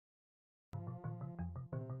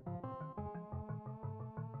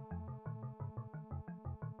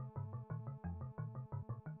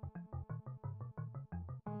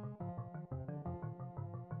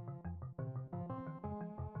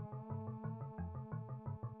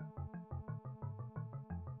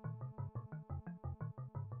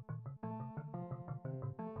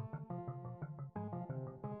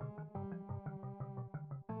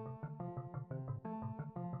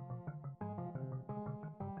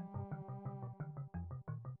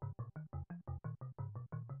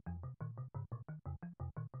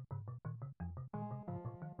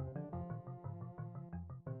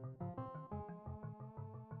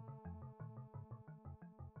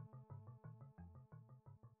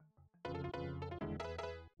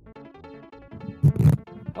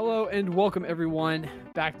Hello and welcome everyone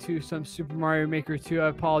back to some Super Mario Maker 2. I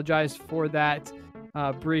apologize for that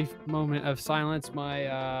brief moment of silence. My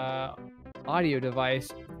audio device,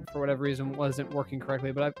 for whatever reason, wasn't working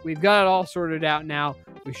correctly, but we've got it all sorted out now.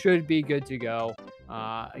 We should be good to go.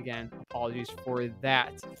 Again, apologies for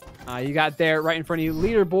that. You got there right in front of you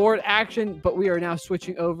leaderboard action, but we are now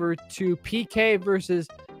switching over to PK versus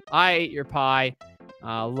iAteyourpie.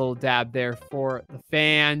 A little dab there for the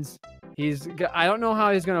fans. I don't know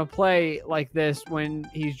how he's going to play like this when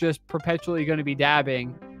he's just perpetually going to be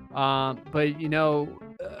dabbing. But, you know,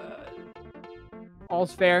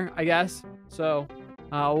 all's fair, I guess. So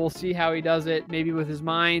we'll see how he does it. Maybe with his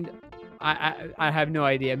mind. I have no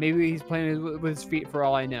idea. Maybe he's playing with his feet for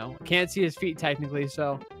all I know. Can't see his feet technically,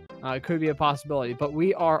 so it could be a possibility. But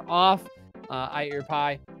we are off.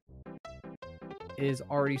 iAteyourpie is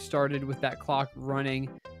already started with that clock running.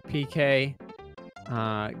 PK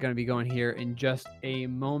going to be going here in just a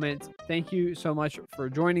moment. Thank you so much for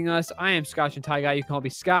joining us. I am Scotch and Tie Guy. You can call me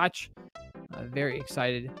Scotch. Very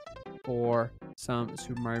excited for some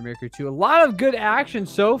Super Mario Maker 2. A lot of good action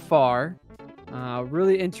so far.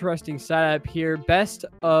 Really interesting setup here. Best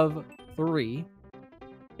of 3.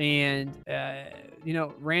 And, you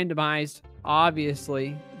know, randomized,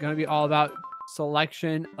 obviously, going to be all about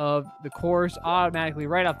selection of the course automatically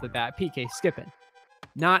right off the bat. PK skipping.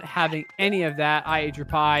 Not having any of that.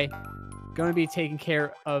 iAteyourpie going to be taking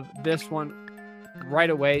care of this one right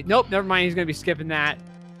away. Nope, never mind. He's going to be skipping that.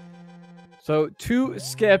 So 2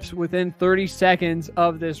 skips within 30 seconds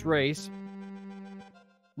of this race.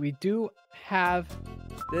 We do have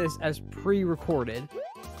this as pre-recorded,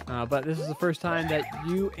 but this is the first time that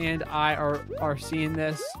you and I are seeing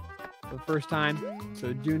this for the first time.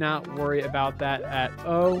 So do not worry about that at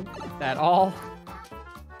all.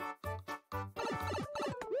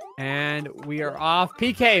 And we are off.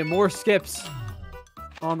 PK, more skips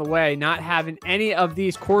on the way. Not having any of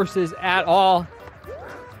these courses at all.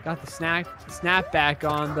 Got the snap back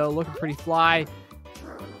on, though. Looking pretty fly.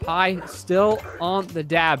 Pie still on the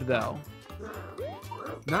dab, though.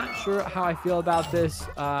 Not sure how I feel about this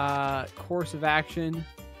course of action.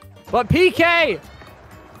 But PK,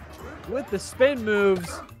 with the spin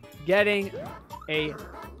moves, getting a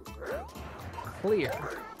clear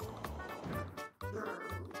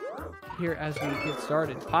here as we get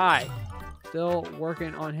started. Pie still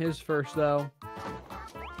working on his first, though.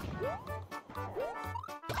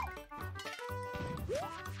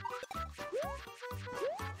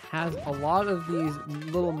 Has a lot of these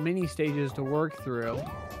little mini stages to work through.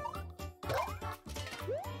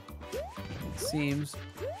 It seems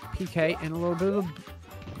PK in a little bit of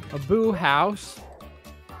a boo house.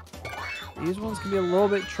 These ones can be a little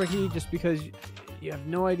bit tricky just because you have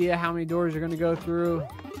no idea how many doors you're going to go through.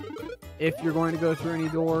 If you're going to go through any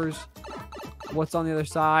doors, what's on the other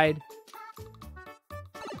side.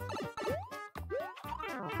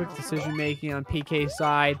 Quick decision making on PK's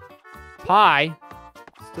side. Pie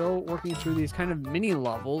still working through these kind of mini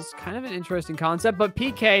levels. Kind of an interesting concept, but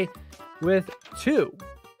PK with 2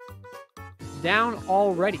 down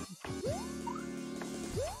already.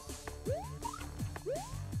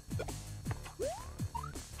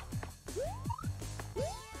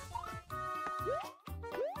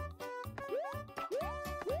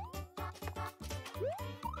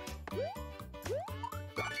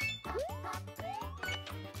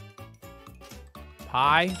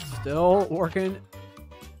 Pie still working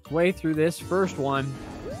way through this first one.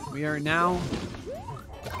 We are now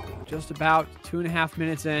just about 2.5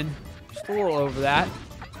 minutes in. Just a little over that.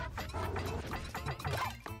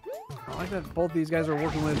 I like that both these guys are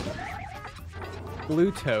working with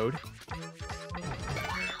Blue Toad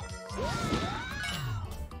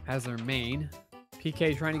as their main.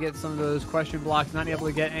 PK trying to get some of those question blocks, not able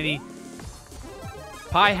to get any.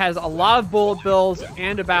 Pie has a lot of bullet bills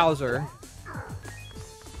and a Bowser.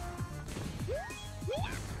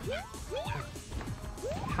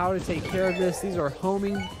 How to take care of this. These are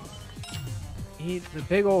homing. The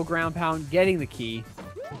big old ground pound getting the key.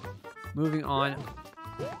 Moving on.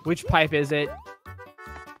 Which pipe is it?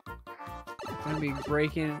 Going to be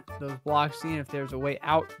breaking those blocks, seeing if there's a way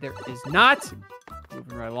out. There is not.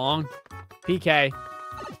 Moving right along. PK.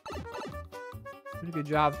 Did a good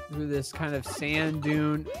job through this kind of sand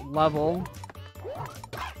dune level.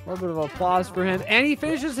 A little bit of applause for him. And he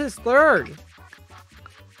finishes his third.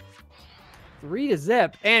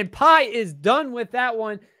 3-0, and Pie is done with that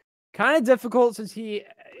one. Kind of difficult since he,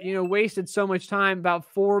 you know, wasted so much time, about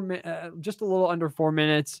just a little under 4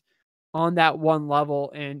 minutes on that one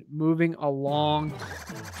level, and moving along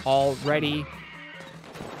already.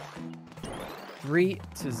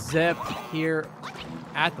 3-0 here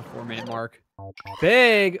at the 4-minute mark.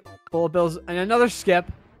 Big bullet bills and another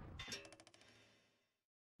skip.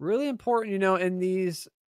 Really important, in these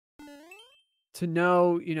to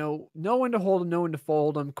know, know when to hold them, know when to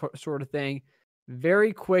fold them, sort of thing.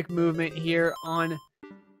 Very quick movement here on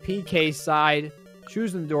PK's side.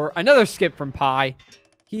 Choosing the door. Another skip from Pi.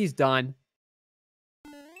 He's done.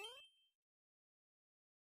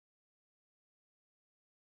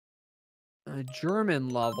 A German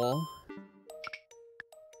level.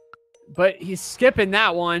 But he's skipping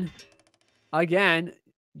that one. Again,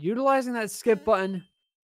 utilizing that skip button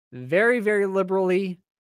very, very liberally.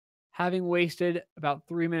 Having wasted about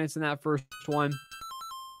 3 minutes in that first one.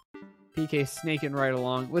 PK snaking right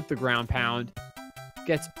along with the ground pound.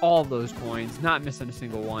 Gets all those coins, not missing a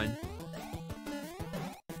single one.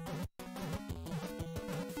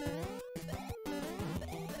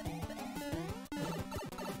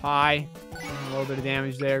 Pi, a little bit of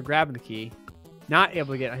damage there, grabbing the key. Not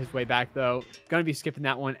able to get his way back, though. Gonna be skipping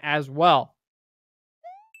that one as well.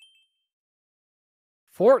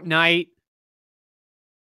 Fortnite.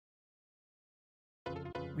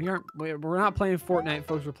 We're not playing Fortnite,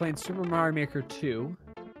 folks. We're playing Super Mario Maker 2.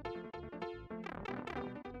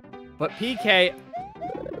 But PK,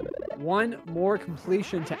 one more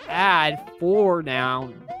completion to add. 4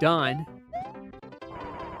 now done.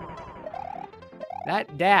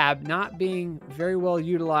 That dab not being very well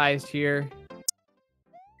utilized here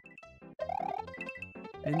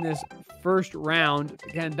in this first round.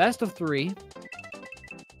 Again, best of 3.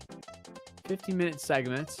 50-minute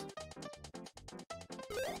segments.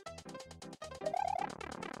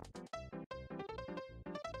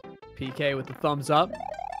 PK with the thumbs up.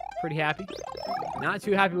 Pretty happy. Not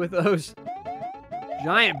too happy with those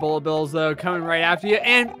giant bullet bills, though, coming right after you.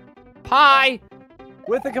 And Pi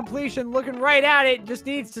with the completion, looking right at it. Just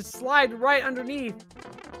needs to slide right underneath.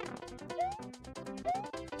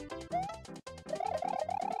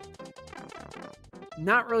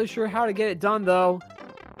 Not really sure how to get it done, though.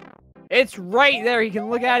 It's right there. He can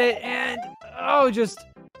look at it and, just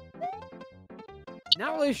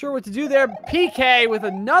not really sure what to do there. PK with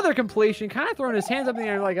another completion, kind of throwing his hands up in the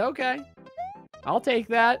air like, okay, I'll take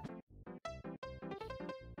that.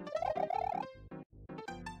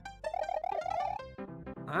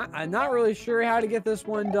 I'm not really sure how to get this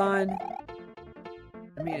one done.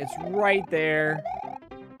 I mean, it's right there.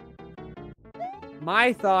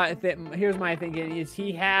 My thought, here's my thinking, is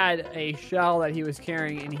he had a shell that he was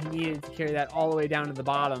carrying and he needed to carry that all the way down to the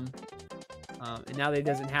bottom. And now that he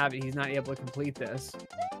doesn't have it, he's not able to complete this.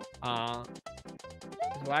 So I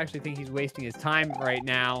actually think he's wasting his time right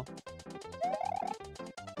now.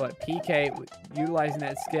 But PK utilizing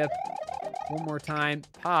that skip one more time.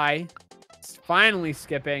 Pi finally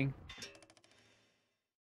skipping.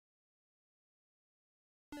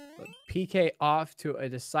 But PK off to a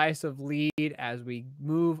decisive lead as we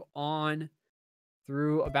move on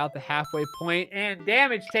through about the halfway point. And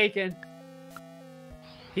damage taken.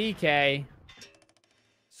 PK,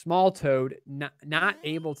 small toad, not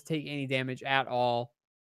able to take any damage at all.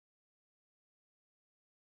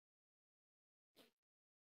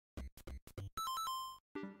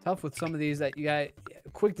 Tough with some of these that you got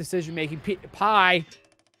quick decision making. Pi,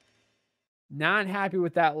 not happy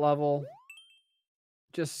with that level.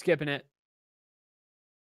 Just skipping it.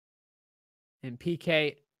 And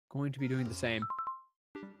PK going to be doing the same.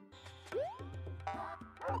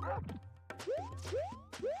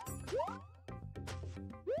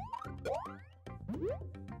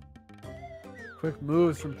 Quick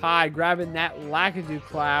moves from Pi, grabbing that Lakitu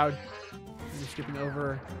cloud. And skipping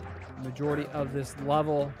over the majority of this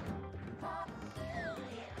level.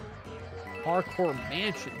 Parkour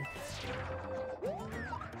Mansion.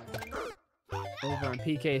 Over on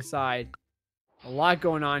PK's side. A lot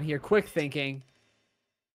going on here. Quick thinking.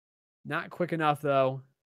 Not quick enough, though.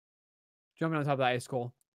 Jumping on top of the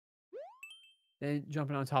icicle. Then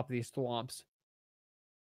jumping on top of these thwomps.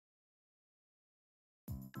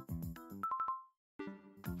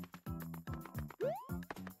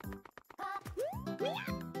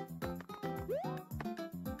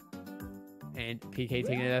 And PK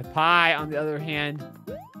taking it. Pi, on the other hand,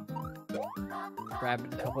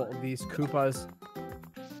 grabbing a couple of these Koopas.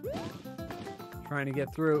 Trying to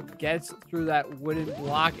get through. Gets through that wooden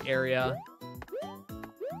block area.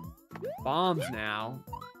 Bombs now.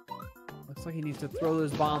 Looks like he needs to throw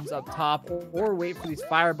those bombs up top or wait for these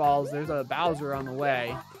fireballs. There's a Bowser on the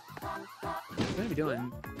way. He's going to be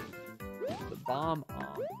doing the bomb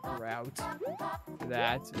route for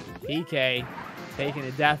that. PK taking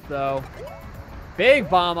a death, though. Big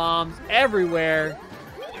bomb-oms everywhere.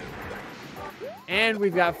 And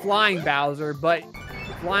we've got Flying Bowser, but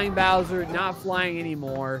Flying Bowser not flying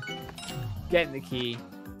anymore. getting the key.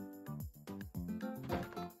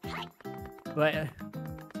 But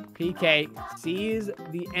PK sees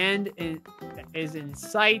the end is in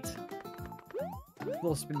sight.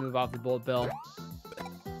 Little spin move off the bullet bill.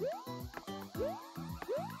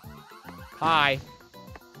 Pie.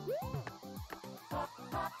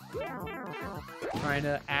 Trying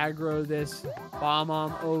to aggro this bomb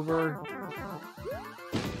over.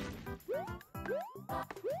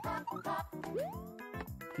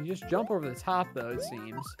 Can you just jump over the top, though, it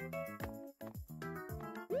seems.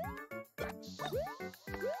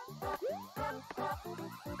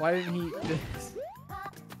 Why didn't he...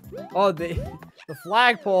 Oh, the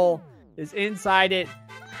flagpole is inside it.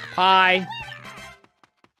 Pie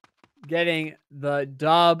getting the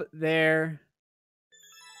dub there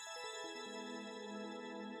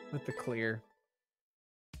with the clear.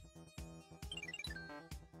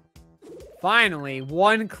 Finally,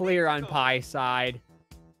 one clear on Pie's side.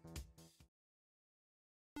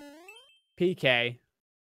 PK.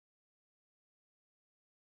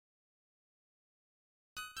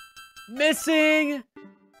 Missing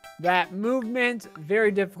that movement.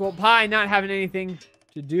 Very difficult. Pie not having anything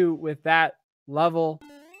to do with that level.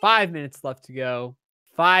 5 minutes left to go.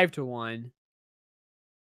 5-1.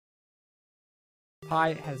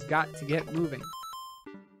 Pie has got to get moving.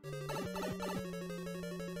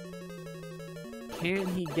 Can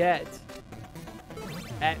he get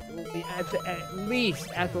at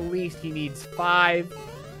the least he needs 5.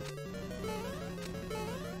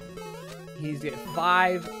 He needs to get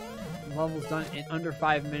 5 levels done in under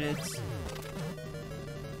 5 minutes.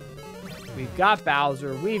 We've got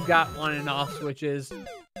Bowser. We've got on and off switches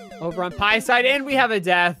over on Pie's side, and we have a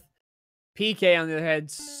death. PK on the other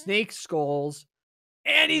hand, Snake Skulls,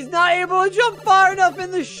 and he's not able to jump far enough,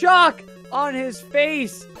 and the shock on his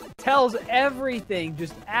face tells everything.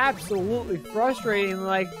 Just absolutely frustrating.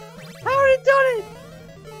 Like, how had he done it?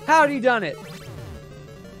 How had he done it?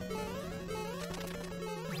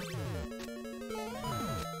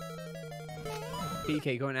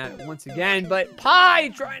 PK going at it once again, but Pie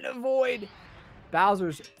trying to avoid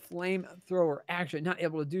Bowser's flamethrower action. Not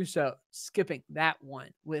able to do so. Skipping that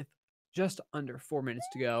one with just under 4 minutes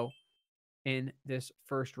to go in this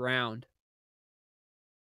first round.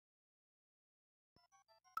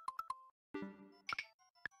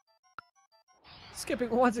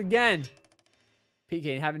 Skipping once again.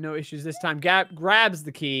 PK having no issues this time. Grabs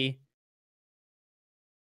the key.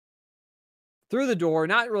 Through the door.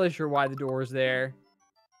 Not really sure why the door is there.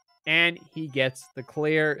 And he gets the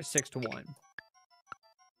clear. 6-1.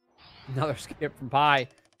 Another skip from Pie.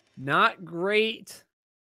 Not great.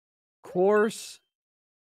 Course.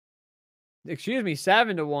 Excuse me.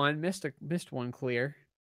 7-1. Missed one clear.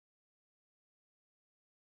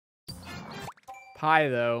 Pie,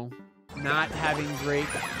 though, not having great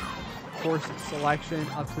course selection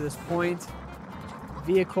up to this point.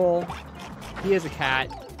 Vehicle. He is a cat.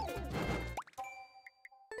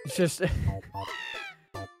 It's just...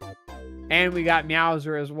 And we got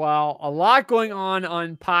Meowser as well. A lot going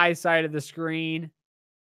on Pie's side of the screen.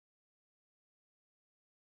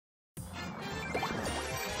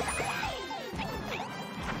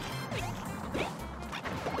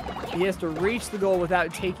 He has to reach the goal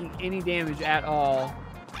without taking any damage at all.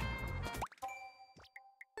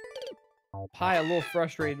 Pie a little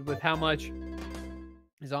frustrated with how much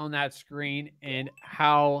is on that screen and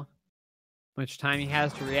how much time he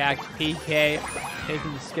has to react. PK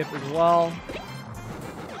taking the skip as well.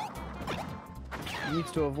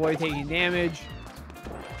 Needs to avoid taking damage.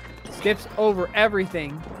 Skips over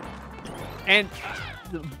everything. And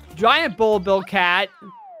the giant bullet bill cat.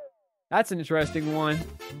 That's an interesting one.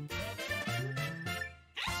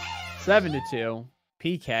 7-2.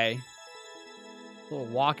 PK. Little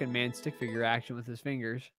walking man stick figure action with his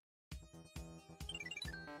fingers.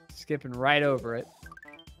 Skipping right over it.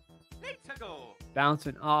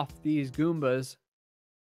 Bouncing off these Goombas.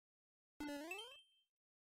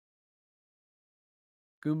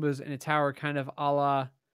 Goombas in a tower, kind of a la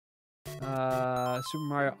Super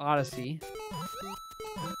Mario Odyssey.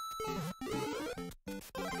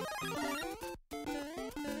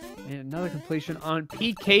 And another completion on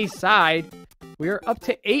PK's side. We are up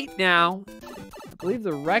to 8 now. I believe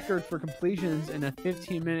the record for completions in a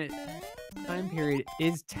 15-minute time period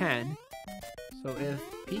is 10. So if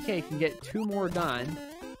PK can get 2 more done.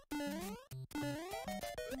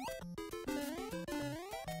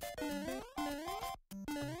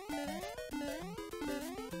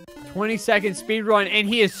 "20-second speed run," and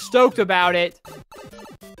he is stoked about it.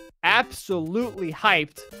 Absolutely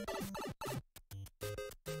hyped.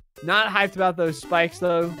 Not hyped about those spikes,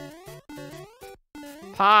 though.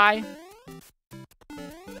 Pie.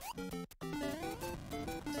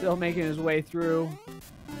 Still making his way through.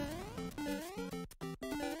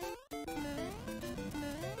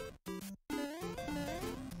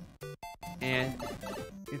 And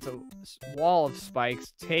it's a wall of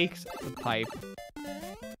spikes. Takes the pipe.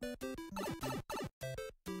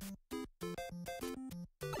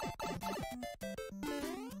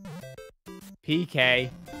 PK.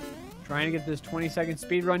 Trying to get this 20-second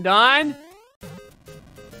speed run done.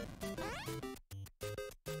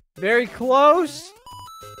 Very close.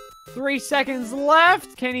 3 seconds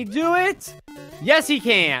left. Can he do it? Yes, he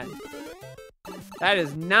can. That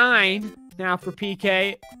is 9 now for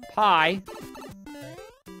PK Pie.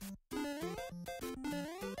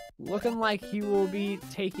 Looking like he will be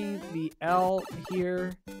taking the L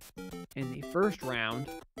here in the first round.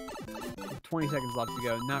 20 seconds left to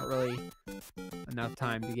go. Not really enough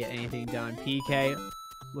time to get anything done. PK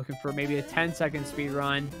looking for maybe a 10-second speed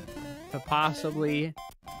run to possibly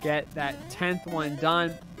get that 10th one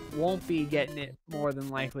done. Won't be getting it more than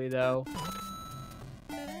likely, though.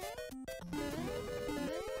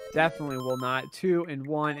 Definitely will not. 2 and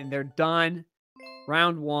 1, and they're done.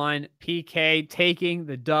 Round 1. PK taking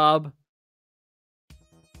the dub.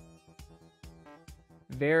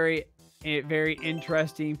 Very, very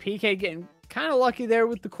interesting. PK getting kind of lucky there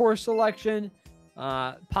with the course selection.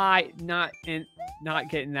 Pie not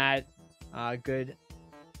getting that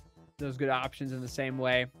those good options in the same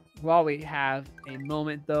way. While we have a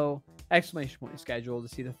moment, though, exclamation point schedule to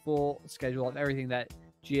see the full schedule of everything that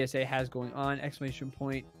GSA has going on. Exclamation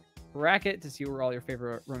point bracket to see where all your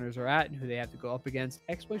favorite runners are at and who they have to go up against.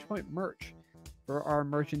 Exclamation point merch for our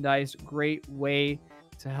merchandise. Great way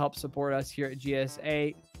to help support us here at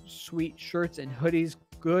GSA. Sweet shirts and hoodies.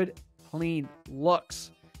 Good, clean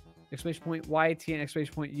looks. Exclamation point YT and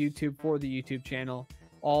exclamation point YouTube for the YouTube channel.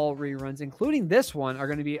 All reruns, including this one, are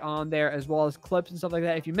going to be on there, as well as clips and stuff like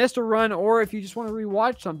that. If you missed a run or if you just want to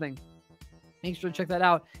rewatch something, make sure to check that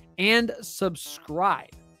out and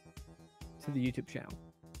subscribe to the YouTube channel.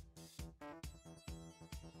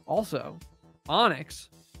 Also, Onyx.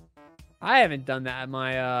 I haven't done that at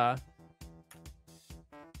my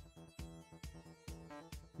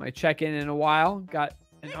my check-in in a while. Got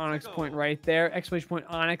an Onyx point right there. Exclamation point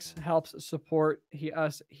Onyx helps support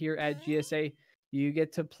us here at GSA. You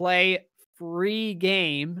get to play free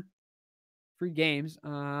games.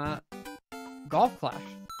 Golf Clash.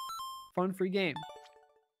 Fun free game.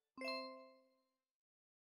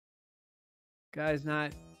 Guy's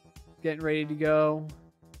not getting ready to go.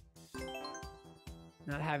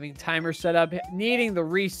 Not having timer set up. Needing the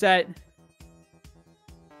reset.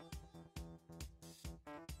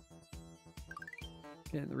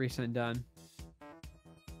 Getting the reset done.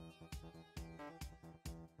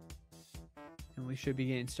 And we should be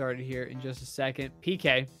getting started here in just a second.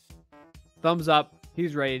 PK. Thumbs up.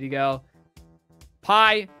 He's ready to go.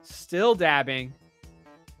 Pie still dabbing.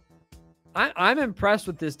 I'm impressed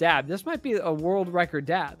with this dab. This might be a world record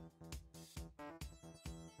dab.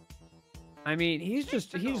 I mean, he's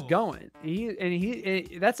going.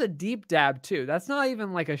 That's a deep dab too. That's not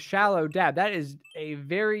even like a shallow dab. That is a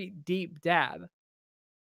very deep dab.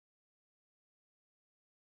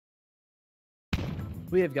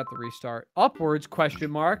 We have got the restart. Upwards,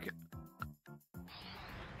 question mark.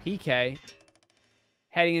 PK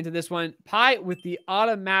heading into this one. Pie with the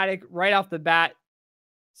automatic right off the bat.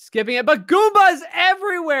 Skipping it, but Goombas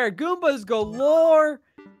everywhere. Goombas galore.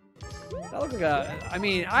 That looked like I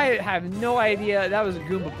mean, I have no idea. That was a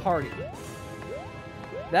Goomba party.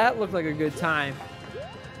 That looked like a good time.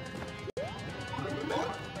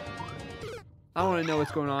 I want to know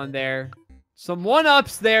what's going on there. Some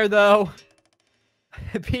one-ups there, though.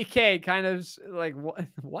 PK kind of like,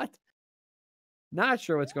 what? Not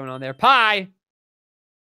sure what's going on there. Pie.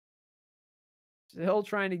 Still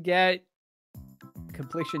trying to get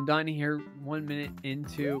completion done here. 1 minute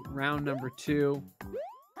into round number 2.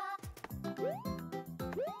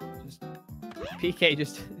 PK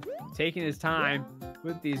just taking his time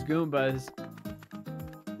with these Goombas.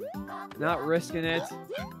 Not risking it.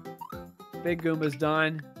 Big Goomba's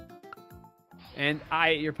done. And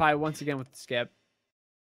iAteYourpie once again with the skip.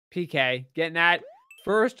 PK getting that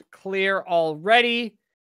first clear already.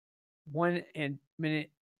 1 minute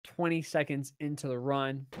 20 seconds into the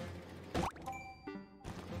run. And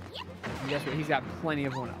guess what? He's got plenty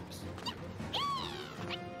of one-ups.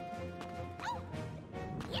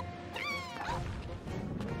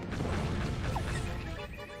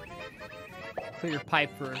 Clear pipe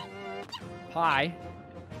for Pie.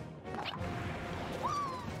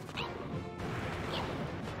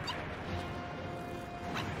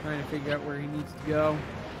 Trying to figure out where he needs to go.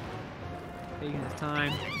 Taking his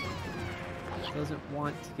time. Doesn't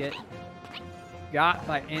want to get got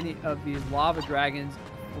by any of these lava dragons.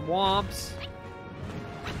 Thwomps.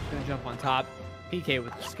 Gonna jump on top. PK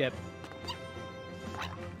with the skip.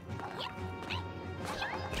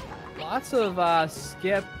 Lots of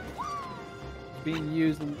skip being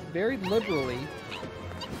used very liberally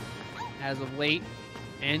as of late.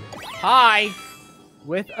 And Pi,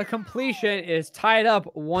 with a completion, is tied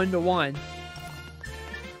up 1-1.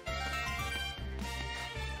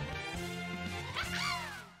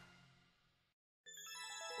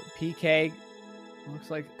 PK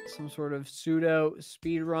looks like some sort of pseudo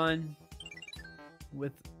speed run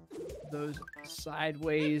with those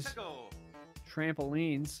sideways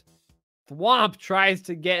trampolines. Thwomp tries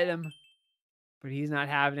to get him, but he's not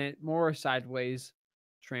having it. More sideways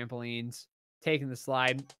trampolines. Taking the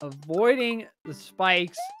slide, avoiding the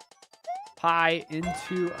spikes. Pi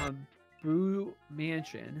into a Boo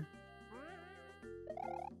Mansion.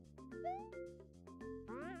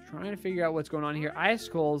 Trying to figure out what's going on here.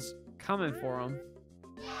 Icicle's coming for him.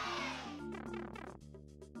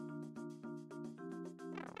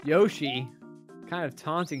 Yoshi kind of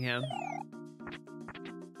taunting him,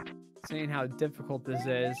 saying how difficult this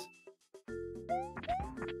is.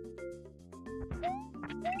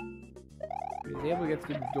 He's able to get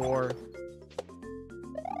through the door.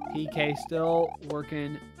 PK still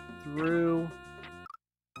working through,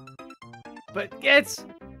 but gets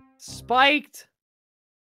spiked.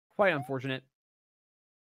 Quite unfortunate.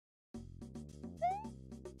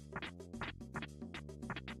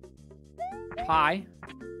 Pi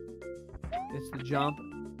gets the jump.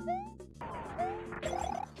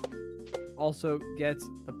 Also gets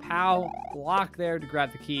the POW block there to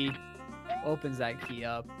grab the key. Opens that key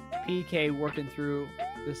up. PK working through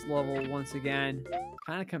this level once again.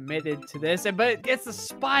 Kind of committed to this, but it gets the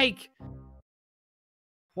spike.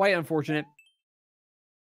 Quite unfortunate.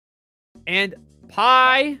 And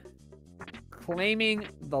Pi claiming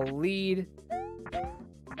the lead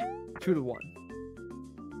 2-1.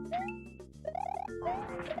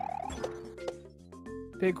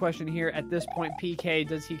 Big question here at this point, PK,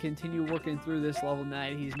 does he continue working through this level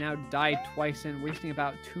that he's now died twice in, wasting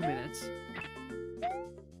about 2 minutes?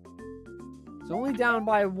 It's only down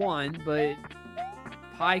by 1, but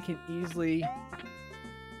Pi can easily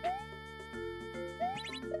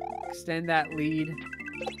extend that lead.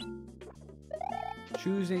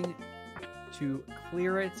 Choosing to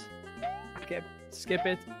clear it, skip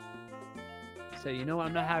it. So you know what?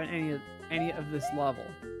 I'm not having any of this level.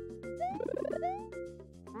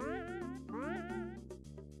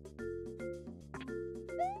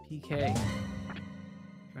 PK. Trying to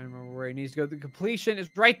remember where he needs to go. The completion is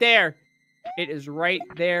right there. It is right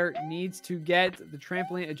there. Needs to get the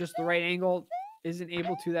trampoline at just the right angle. Isn't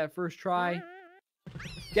able to that first try.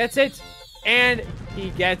 Gets it. And he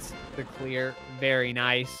gets the clear. Very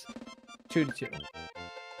nice. 2-2.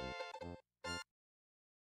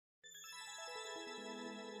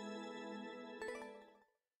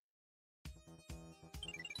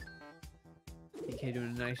 PK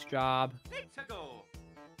doing a nice job.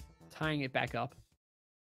 Tying it back up.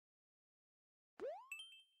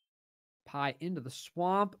 Pi into the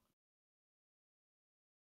swamp.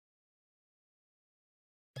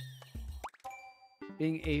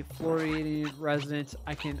 Being a Floridian resident,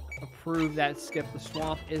 I can approve that skip the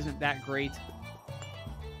swamp isn't that great.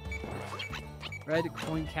 Red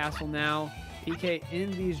coin castle now. PK in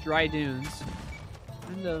these dry dunes.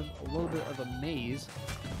 Kind of a little bit of a maze.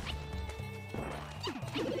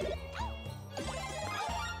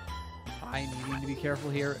 Pi needing to be careful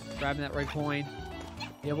here. Grabbing that red coin.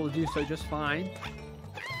 Be able to do so just fine.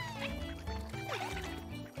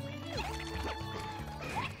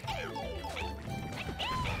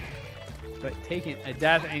 But taking a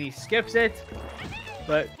death, and he skips it.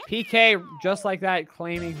 But PK, just like that,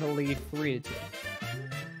 claiming the lead 3-2.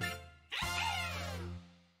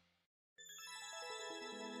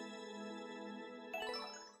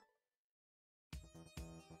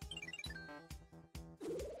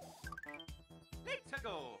 Let's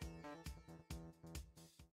go.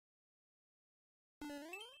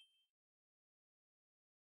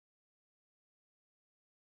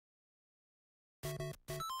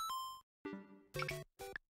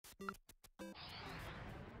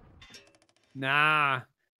 Nah,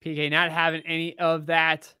 PK not having any of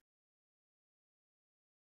that.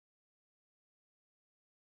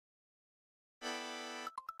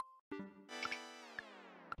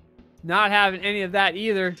 Not having any of that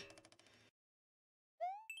either.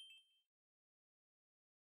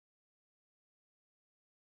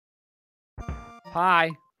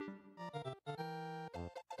 Pi.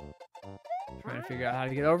 Trying to figure out how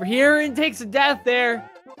to get over here and takes a death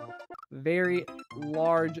there. Very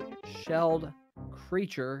large shelled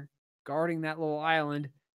creature guarding that little island.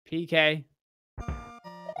 PK.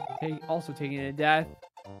 Also taking a death.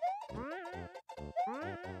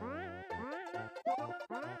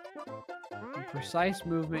 Some precise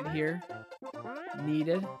movement here.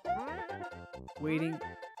 Needed. Waiting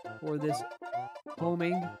for this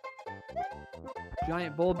homing.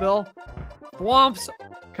 Giant bullbill. Thwomps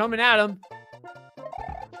coming at him.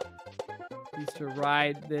 Needs to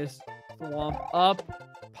ride this thwomp up.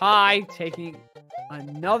 Pie taking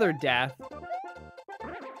another death.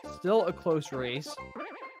 Still a close race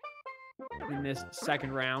in this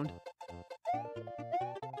second round.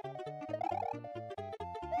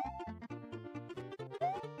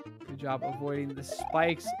 Good job avoiding the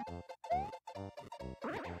spikes.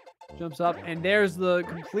 Jumps up, and there's the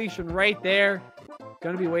completion right there.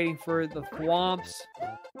 Gonna be waiting for the thwomps.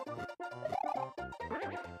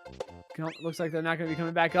 Looks like they're not gonna be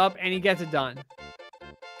coming back up, and he gets it done.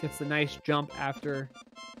 Gets the nice jump after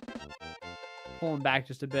pulling back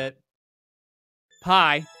just a bit.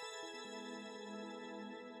 Pie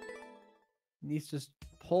needs to just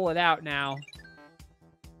pull it out now.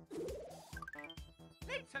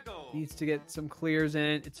 Needs to get some clears in.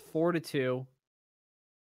 It's 4-2.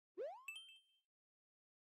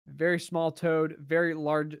 Very small toad, very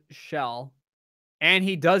large shell. And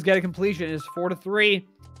he does get a completion. It's 4-3.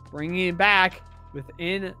 Bringing it back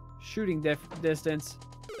within shooting distance.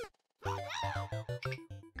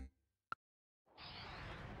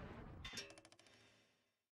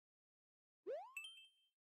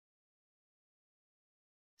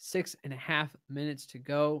 Six and a half minutes to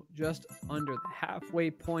go, just under the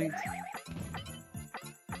halfway point.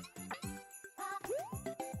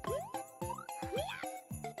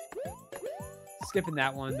 Skipping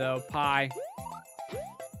that one though, Pie.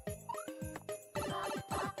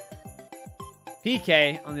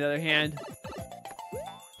 PK, on the other hand,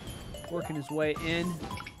 working his way in.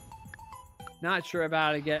 Not sure about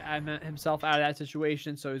how to get himself out of that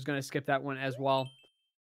situation, so he's going to skip that one as well.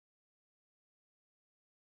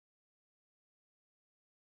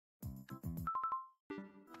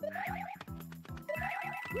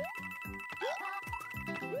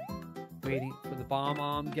 Waiting for the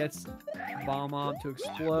bomb-omb. Gets bomb-omb to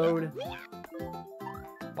explode.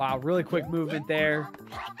 Wow, really quick movement there.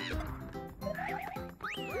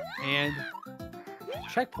 And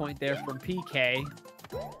checkpoint there from PK.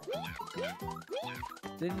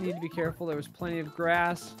 Didn't need to be careful. There was plenty of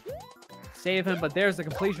grass. Save him, but there's the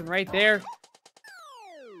completion right there.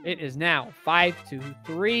 It is now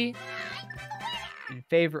 5-3 in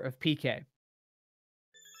favor of PK.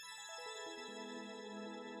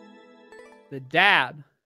 The dab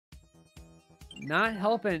not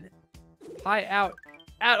helping Pie out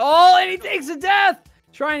at all, and he takes a death.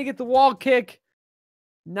 Trying to get the wall kick.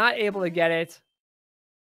 Not able to get it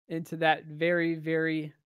into that very,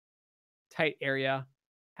 very tight area.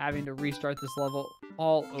 Having to restart this level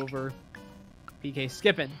all over. PK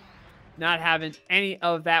skipping. Not having any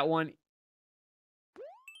of that one.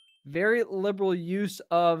 Very liberal use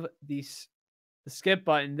of the skip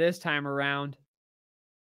button this time around.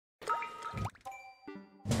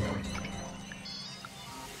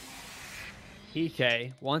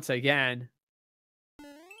 PK, once again,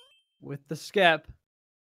 with the skip.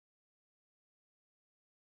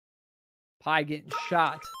 Pie getting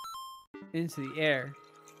shot into the air.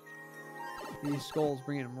 These skulls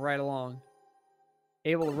bringing him right along.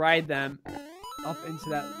 Able to ride them up into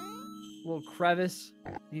that little crevice.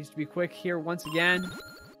 Needs to be quick here once again.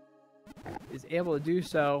 Is able to do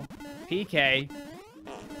so. PK.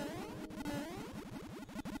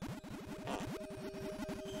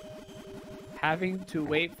 Having to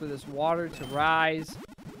wait for this water to rise.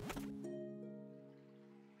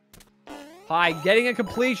 Pie getting a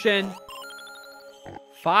completion.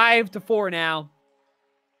 5-4 now.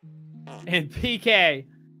 And PK.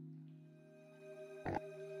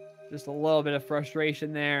 Just a little bit of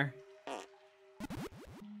frustration there.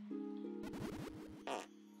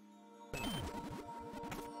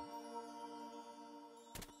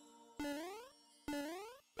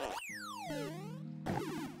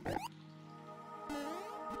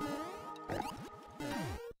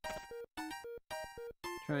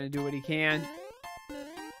 Trying to do what he can.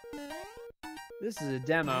 This is a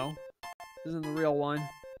demo. This isn't the real one.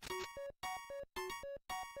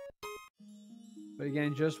 But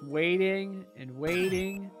again, just waiting and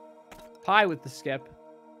waiting. Pie with the skip.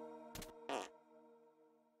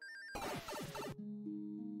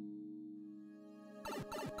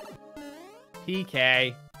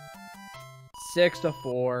 PK.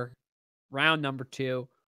 6-4. Round number 2.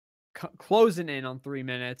 Closing in on 3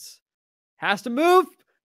 minutes. Has to move.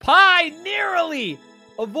 Pie narrowly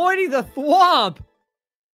avoiding the thwomp.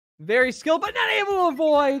 Very skilled, but not able to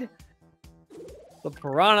avoid the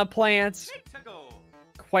piranha plants.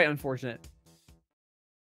 Quite unfortunate.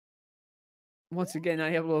 Once again,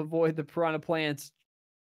 not able to avoid the piranha plants.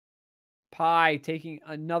 Pie taking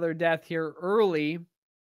another death here early.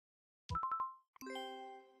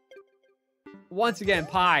 Once again,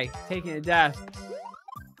 Pie taking a death.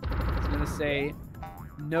 He's going to say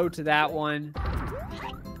no to that one.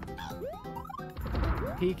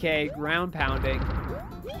 PK ground pounding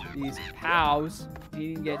these POWs. He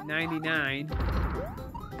didn't get 99.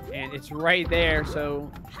 And it's right there,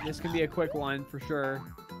 so this can be a quick one for sure.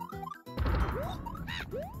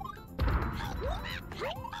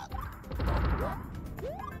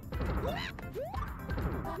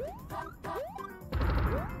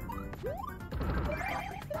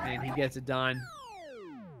 And he gets it done.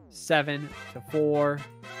 7-4. All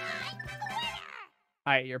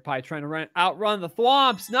right, you're probably trying to outrun the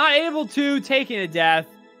Thwomps. Not able to, taking a death.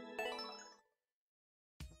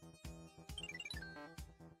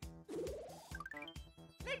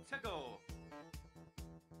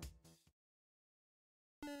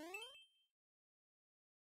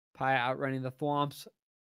 Pie outrunning the Thwomps.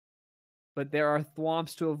 But there are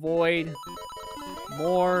Thwomps to avoid.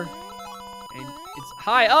 More. And it's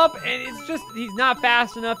high up, and it's just, he's not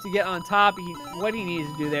fast enough to get on top. What he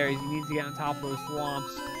needs to do there is he needs to get on top of those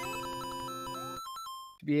Thwomps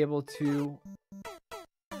to be able to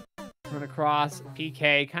run across.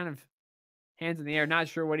 PK kind of hands in the air, not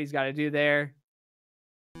sure what he's got to do there.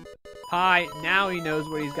 Pie, now he knows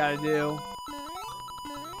what he's got to do.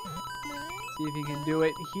 See if he can do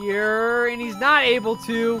it here, and he's not able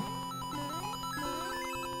to.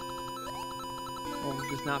 Well,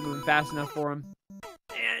 just not moving fast enough for him.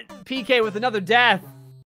 And PK with another death.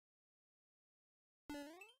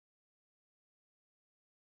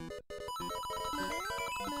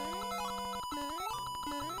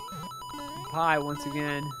 Pie once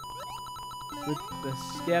again with the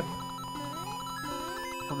skip.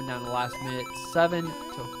 Coming down to the last minute.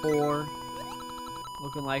 7-4.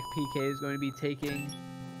 Looking like PK is going to be taking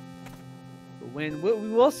the win. We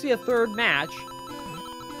will see a third match.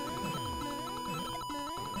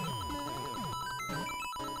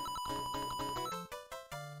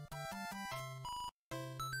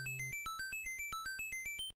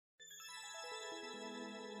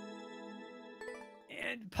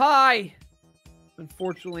 And Pie,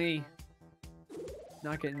 unfortunately,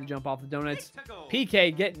 not getting the jump off the donuts.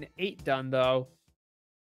 PK getting 8 done, though.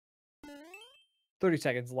 30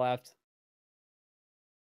 seconds left.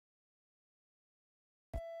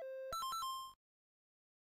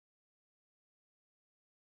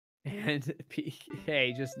 And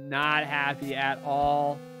PK just not happy at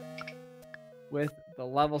all with the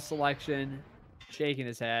level selection, shaking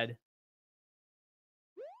his head.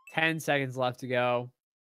 10 seconds left to go.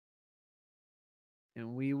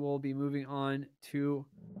 And we will be moving on to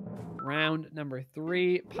round number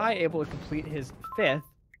 3. Pie able to complete his 5th.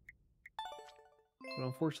 But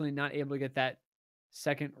unfortunately not able to get that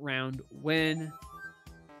second round win.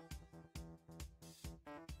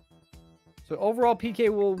 So overall, PK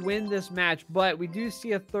will win this match, but we do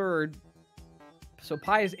see a third. So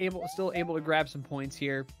Pie is still able to grab some points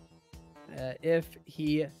here. If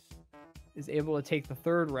he is able to take the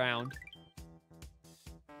third round.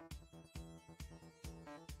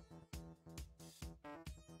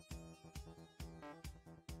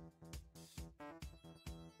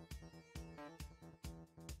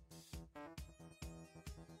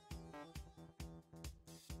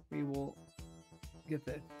 We will get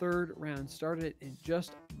the third round started in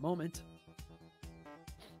just a moment.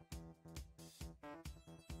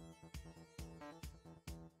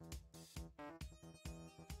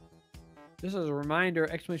 Just as a reminder, !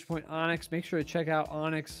 Onyx. Make sure to check out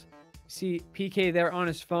Onyx. See PK there on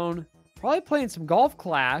his phone. Probably playing some Golf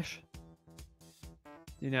Clash.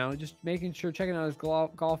 You know, just making sure, checking out his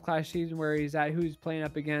Golf Clash season, where he's at, who he's playing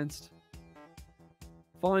up against.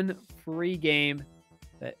 Fun, free game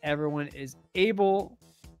that everyone is able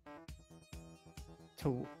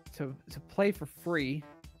to play for free,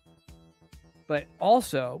 but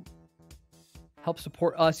also help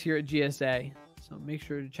support us here at GSA. So make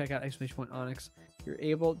sure to check out ! Onyx. You're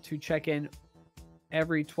able to check in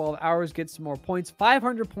every 12 hours, get some more points.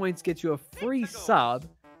 500 points gets you a free sub,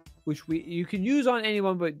 which you can use on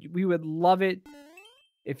anyone, but we would love it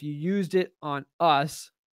if you used it on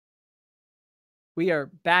us. We are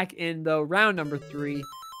back in the round number 3.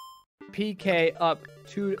 PK up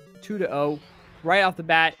 2-0 right off the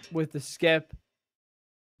bat with the skip.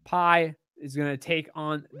 Pie is going to take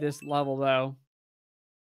on this level, though.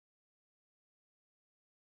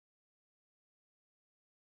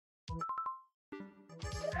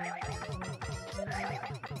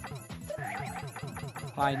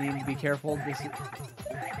 Pie needing to be careful. This is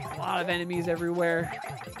a lot of enemies everywhere.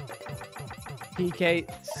 PK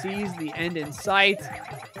sees the end in sight.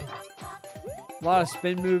 A lot of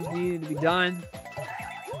spin moves needing to be done.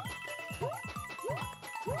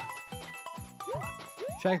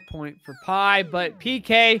 Checkpoint for Pie, but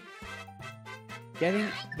PK getting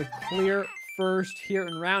the clear first here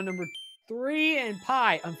in round number 3, and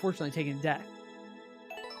Pie unfortunately taking death.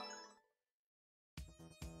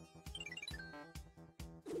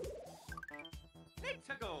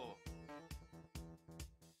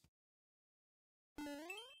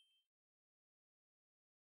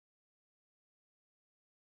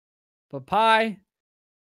 But Pie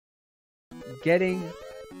getting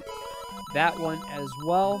that one as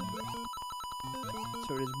well.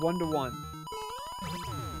 So it is 1-1.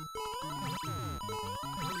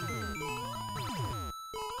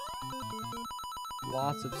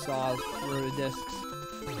 Lots of saws,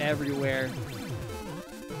 rotodiscs everywhere.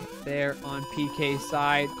 There on PK's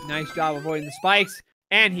side. Nice job avoiding the spikes.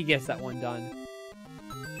 And he gets that one done.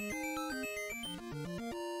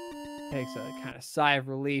 Takes a kind of sigh of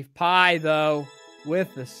relief. Pie, though,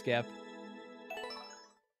 with the skip.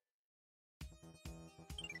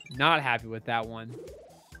 Not happy with that one.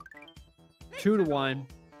 2-1.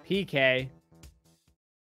 PK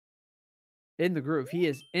in the groove. He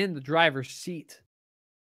is in the driver's seat.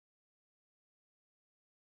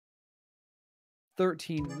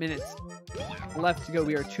 13 minutes left to go.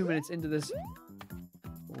 We are 2 minutes into this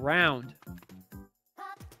round.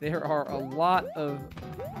 There are a lot of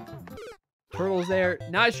turtles there.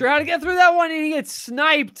 Not sure how to get through that one, and he gets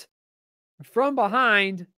sniped from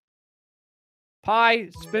behind. Pie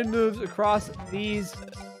spin moves across these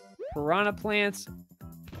piranha plants.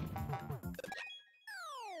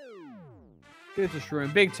 Gets a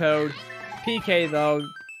shroom. Big Toad. PK, though,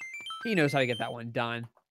 he knows how to get that one done.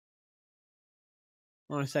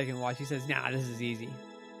 On a second watch, he says, nah, this is easy.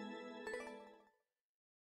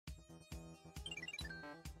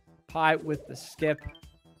 Pie with the skip.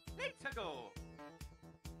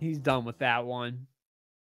 He's done with that one.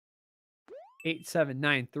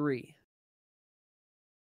 8793.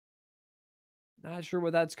 Not sure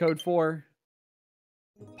what that's code for.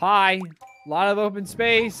 Pie. A lot of open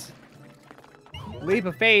space. Leap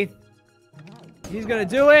of faith. He's going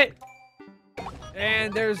to do it.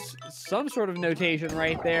 And there's some sort of notation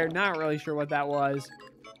right there. Not really sure what that was.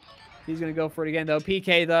 He's going to go for it again, though.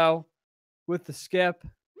 PK, though, with the skip.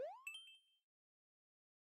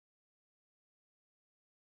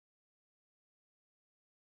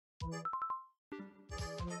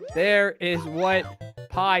 There is what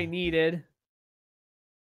Pie needed.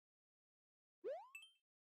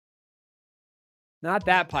 Not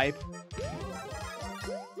that pipe.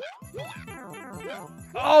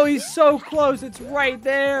 Oh, he's so close. It's right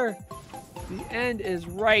there. The end is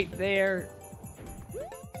right there.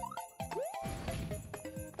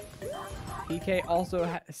 PK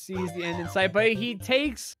also sees the end in sight, but he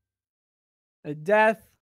takes a death.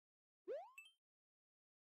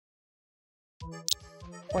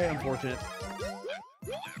 Quite unfortunate.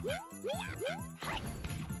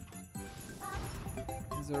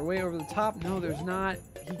 Is there a way over the top? No, there's not.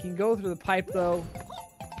 He can go through the pipe, though.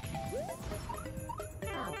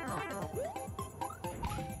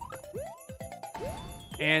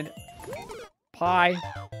 And Pie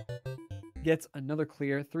gets another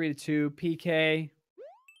clear. 3-2. PK.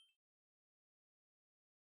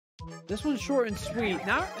 This one's short and sweet.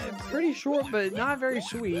 Not pretty short, but not very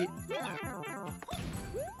sweet.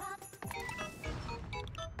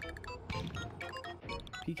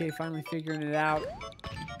 PK finally figuring it out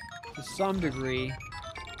to some degree.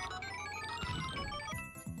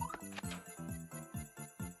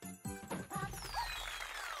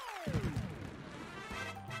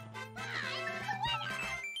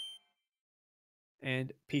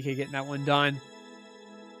 And PK getting that one done.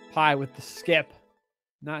 Pie with the skip.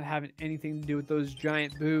 Not having anything to do with those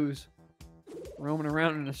giant boos roaming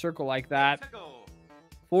around in a circle like that.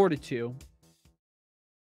 4-2.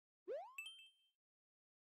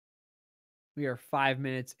 We are 5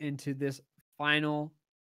 minutes into this final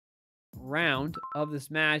round of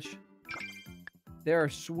this match. There are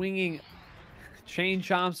swinging chain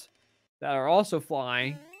chomps that are also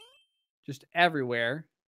flying just everywhere.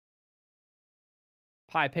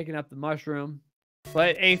 Pie picking up the mushroom.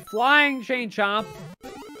 But a flying chain chomp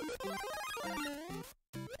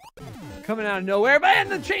coming out of nowhere. Man,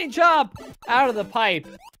 the chain chomp out of the pipe.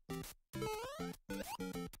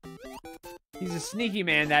 He's a sneaky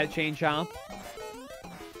man, that chain chomp.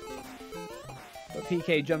 But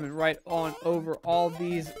PK jumping right on over all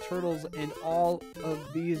these turtles and all of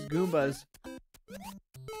these Goombas.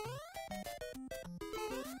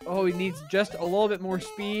 Oh, he needs just a little bit more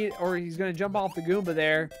speed, or he's going to jump off the Goomba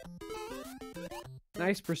there.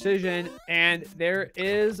 Nice precision, and there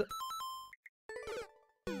is...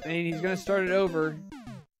 And he's going to start it over.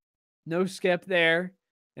 No skip there.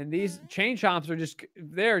 And these chain chomps are just...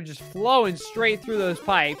 They're just flowing straight through those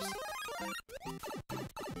pipes.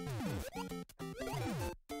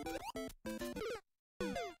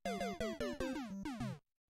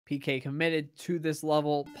 PK committed to this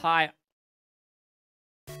level. Pie,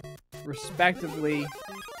 respectively,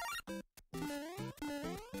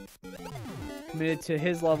 committed to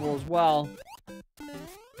his level as well.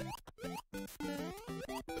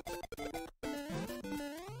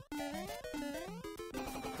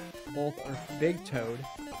 Both are Big Toad.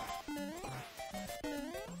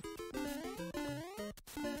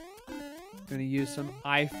 Gonna use some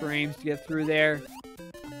iframes to get through there.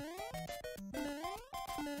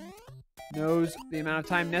 Knows the amount of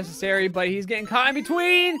time necessary, but he's getting caught in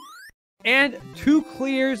between. And 2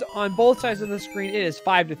 clears on both sides of the screen. It is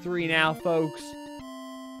 5-3 now, folks.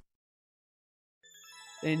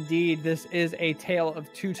 Indeed, this is a tale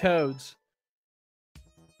of 2 toads.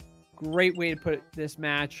 Great way to put this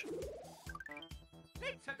match.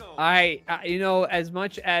 You know, as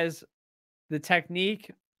much as the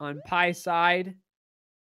technique on Pie's side,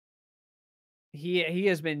 he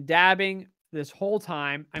has been dabbing this whole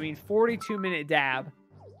time. I mean, 42-minute dab.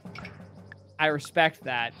 I respect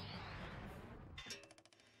that.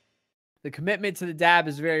 The commitment to the dab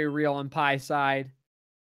is very real on Pie's side.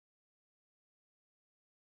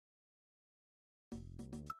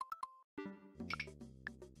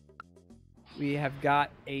 We have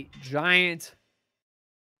got a giant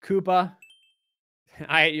Koopa.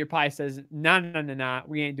 Your Pie says, no,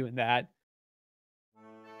 we ain't doing that.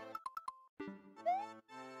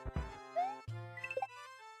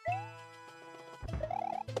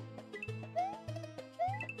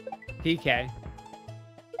 PK.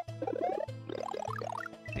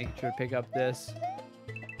 Making sure to pick up this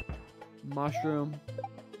mushroom.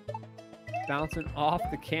 Bouncing off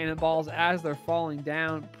the cannonballs as they're falling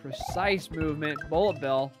down. Precise movement. Bullet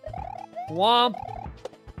Bill. Whomp.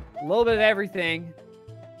 A little bit of everything.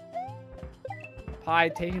 Pie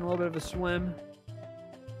taking a little bit of a swim.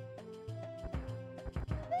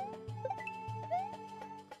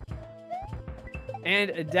 And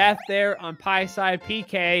a death there on Pie's side.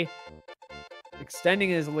 PK extending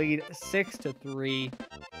his lead 6-3.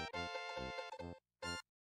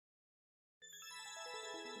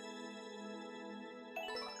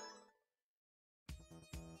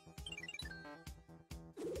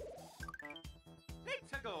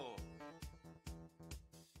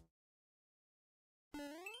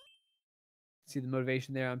 See the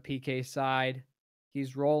motivation there on PK's side.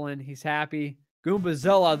 He's rolling. He's happy.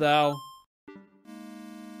 Goombazilla, though.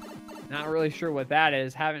 Not really sure what that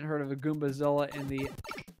is. Haven't heard of a Goombazilla in the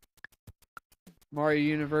Mario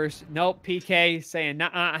universe. Nope. PK saying,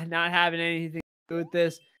 nah, not having anything to do with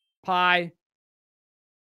this. Pie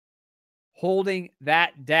holding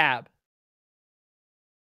that dab.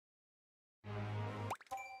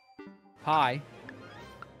 Pie.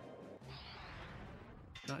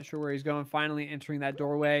 Not sure where he's going. Finally entering that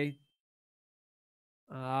doorway.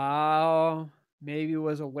 Oh, maybe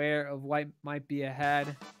was aware of what might be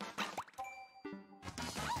ahead.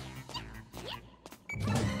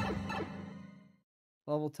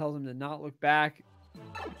 Level tells him to not look back.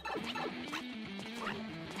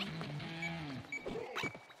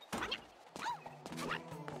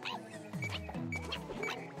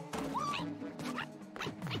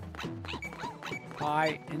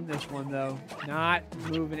 Pie in this one, though. Not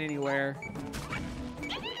moving anywhere.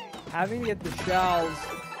 Having to get the shells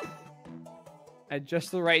at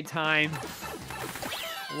just the right time.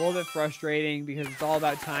 A little bit frustrating because it's all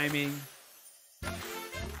about timing.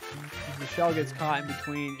 If the shell gets caught in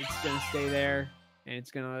between, it's going to stay there. And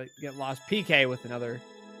it's going to get lost. PK with another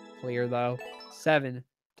clear, though. 7-3.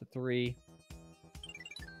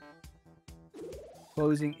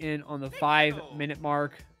 Closing in on the 5-minute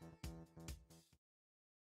mark.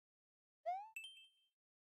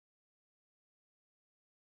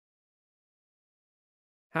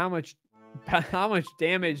 How much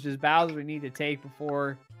damage does Bowser need to take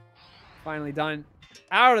before finally done?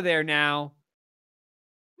 Out of there now.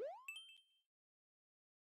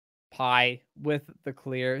 Pie with the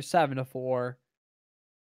clear. 7-4.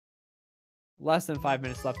 Less than 5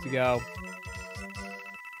 minutes left to go.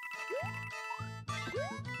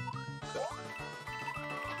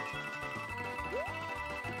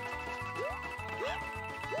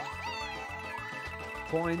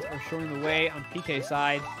 coins are showing the way on PK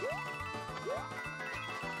side.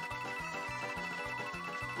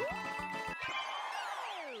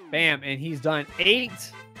 Bam, and he's done 8.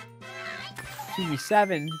 Excuse me,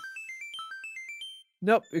 7.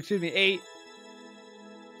 Nope, excuse me, 8.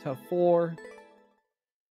 To 4.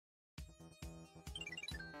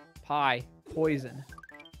 Pie, poison.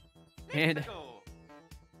 And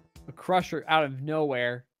a crusher out of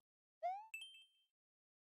nowhere.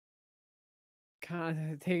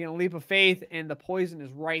 Kind of taking a leap of faith, and the poison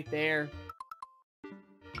is right there.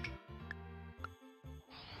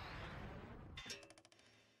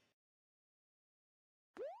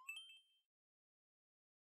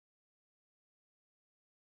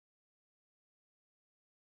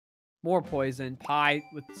 More poison. Pie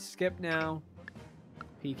with the skip now.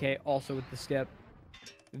 PK also with the skip.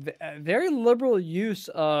 Very liberal use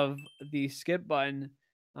of the skip button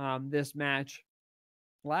this match.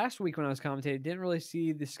 Last week when I was commentating, didn't really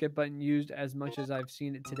see the skip button used as much as I've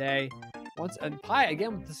seen it today. And Pie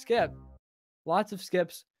again with the skip. Lots of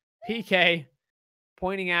skips. PK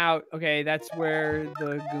pointing out, okay, that's where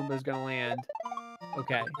the Goomba's going to land.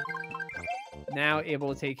 Okay. Now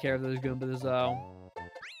able to take care of those Goombas though.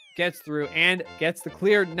 Gets through and gets the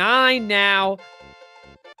clear. 9 now.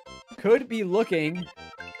 Could be looking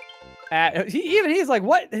at... He's like,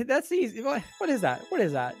 what? That's easy. What is that? What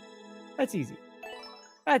is that? That's easy.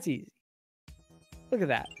 That's easy. Look at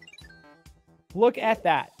that. Look at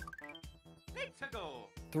that.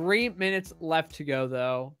 3 minutes left to go,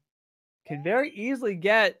 though. Can very easily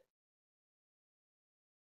get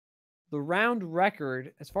the round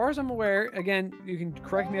record. As far as I'm aware, again, you can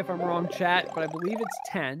correct me if I'm wrong, chat, but I believe it's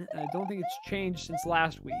 10. And I don't think it's changed since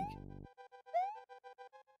last week.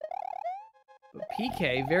 But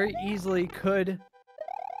PK very easily could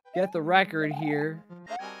get the record here.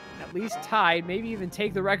 At least tied, maybe even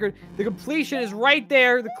take the record. The completion is right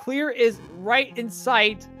there. The clear is right in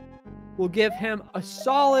sight. We'll give him a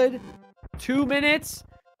solid 2 minutes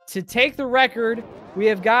to take the record. We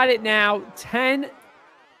have got it now. 10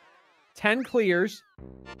 clears.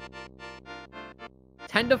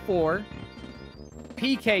 10-4.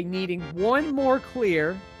 PK needing one more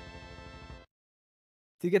clear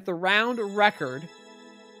to get the round record.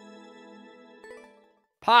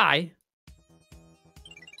 Pie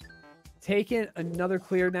taking another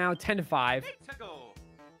clear now, 10-5.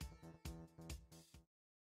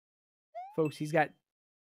 Folks, he's got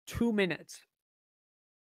 2 minutes.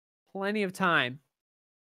 Plenty of time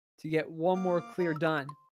to get one more clear done.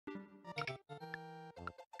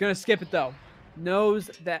 Gonna skip it though. Knows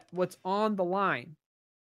that what's on the line.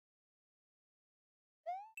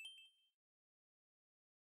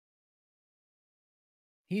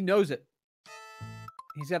 He knows it.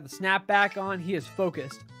 He's got the snapback on. He is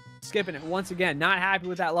focused. Skipping it once again. Not happy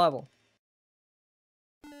with that level.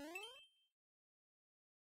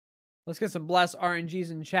 Let's get some blessed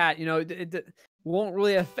RNGs in chat. You know, it won't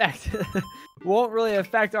really affect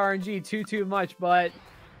RNG too much, but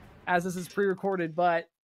as this is pre-recorded, but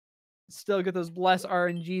still get those blessed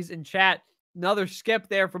RNGs in chat. Another skip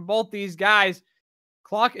there from both these guys.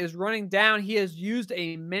 Clock is running down. He has used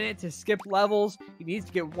a minute to skip levels. He needs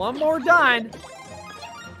to get one more done.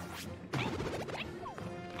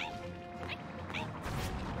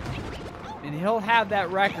 And he'll have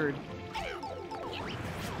that record.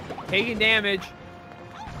 Taking damage.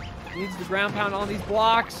 Needs the ground pound on these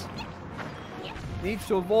blocks. Needs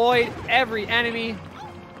to avoid every enemy.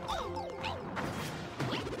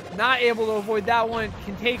 Not able to avoid that one.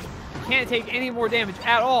 Can't take any more damage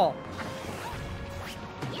at all.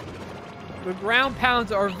 The ground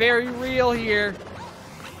pounds are very real here.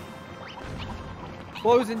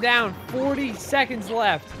 Closing down. 40 seconds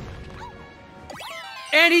left.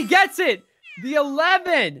 And he gets it. The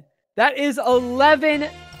 11. That is 11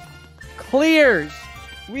 clears.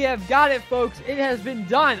 We have got it, folks. It has been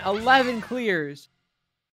done. 11 clears.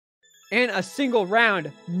 In a single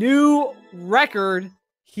round. New record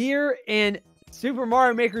here in Super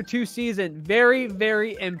Mario Maker 2 season. Very,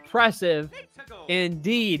 very impressive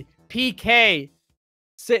indeed. PK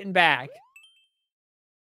sitting back.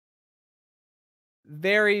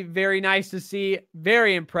 Very, very nice to see.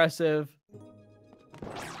 Very impressive.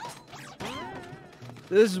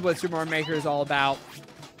 This is what Super Mario Maker is all about.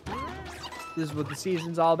 This is what the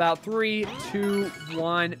season's all about. 3, 2,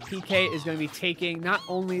 1. PK is going to be taking not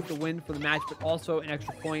only the win for the match, but also an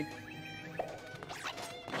extra point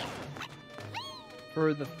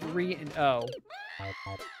for the 3-0.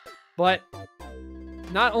 But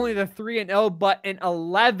not only the 3-0, but an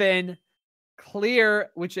 11 clear,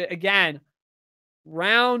 which again,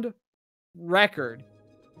 round record.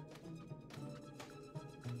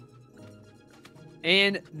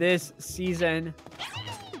 in this season.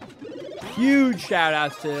 Huge shout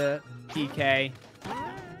outs to PK,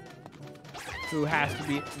 who has to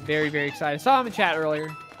be very, very excited. Saw him in chat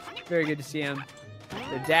earlier. Very good to see him.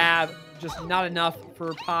 The dab, just not enough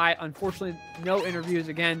for Pi. Unfortunately, no interviews.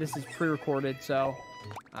 Again, this is pre-recorded, so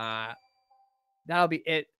that'll be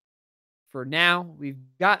it for now. We've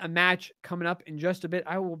got a match coming up in just a bit.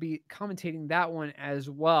 I will be commentating that one as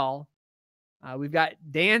well. We've got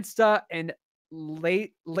Dansta and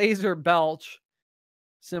Laser Belch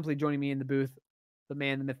simply joining me in the booth. The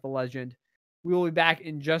man, the myth, the legend. We will be back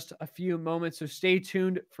in just a few moments, so stay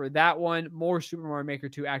tuned for that one. More Super Mario Maker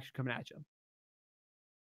 2 action coming at you.